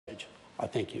I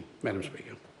thank you, Madam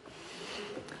Speaker.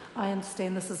 I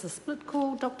understand this is a split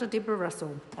call. Dr Deborah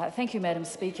Russell. Thank you, Madam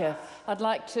Speaker. I'd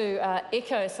like to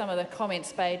echo some of the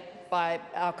comments made by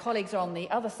our colleagues on the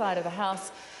other side of the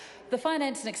House. The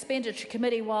Finance and Expenditure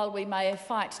Committee, while we may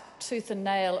fight tooth and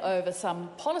nail over some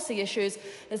policy issues,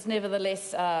 is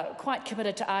nevertheless quite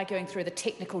committed to arguing through the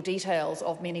technical details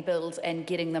of many bills and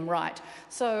getting them right.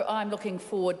 So I'm looking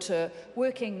forward to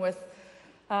working with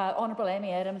Honourable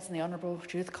Amy Adams and the Honourable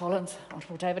Judith Collins,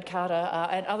 Honourable David Carter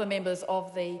and other members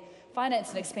of the Finance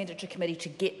and Expenditure Committee to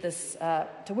get this,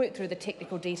 to work through the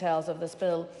technical details of this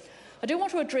bill. I do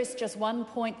want to address just one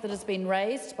point that has been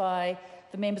raised by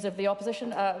the members of the opposition.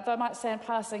 They might say in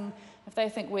passing, if they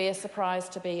think we're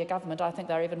surprised to be a government, I think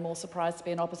they're even more surprised to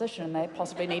be an opposition, and they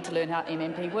possibly need to learn how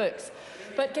MMP works.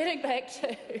 But getting back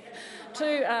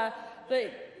to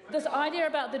this idea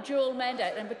about the dual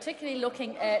mandate, and particularly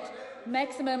looking at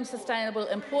maximum sustainable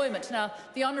employment. Now,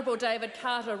 the Honourable David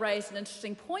Carter raised an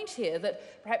interesting point here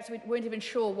that perhaps we weren't even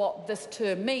sure what this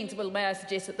term means. Well, may I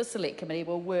suggest that the Select Committee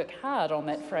will work hard on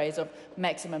that phrase of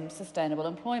maximum sustainable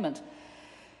employment.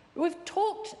 We've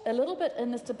talked a little bit in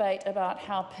this debate about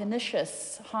how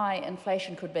pernicious high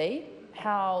inflation could be,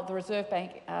 how the Reserve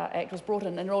Bank Act was brought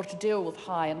in order to deal with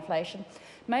high inflation.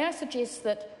 May I suggest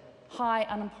that high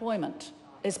unemployment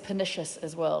is pernicious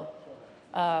as well?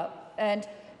 And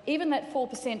even that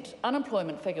 4%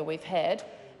 unemployment figure we've had,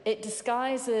 it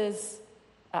disguises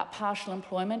partial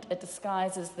employment, it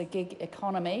disguises the gig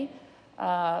economy,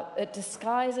 it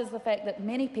disguises the fact that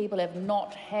many people have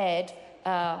not had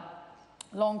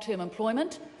long-term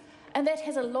employment, and that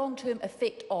has a long-term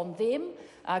effect on them.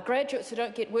 Graduates who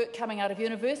don't get work coming out of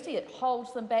university, it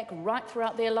holds them back right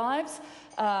throughout their lives.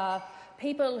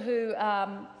 People who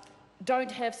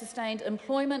don't have sustained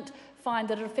employment find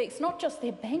that it affects not just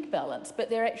their bank balance, but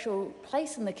their actual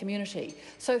place in the community.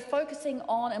 So focusing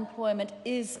on employment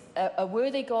is a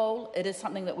worthy goal. It is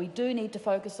something that we do need to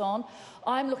focus on.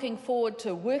 I'm looking forward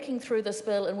to working through this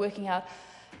bill and working out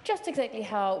just exactly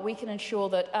how we can ensure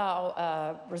that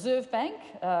our Reserve Bank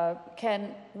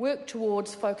can work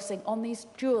towards focusing on these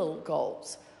dual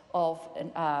goals of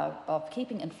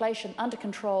keeping inflation under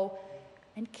control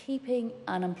and keeping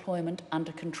unemployment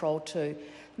under control too.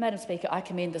 Madam Speaker, I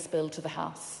commend this bill to the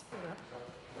House.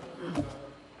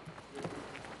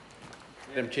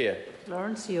 Madam Chair.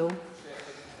 Lawrence Hill.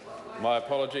 My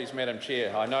apologies, Madam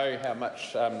Chair. I know how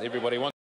much everybody wants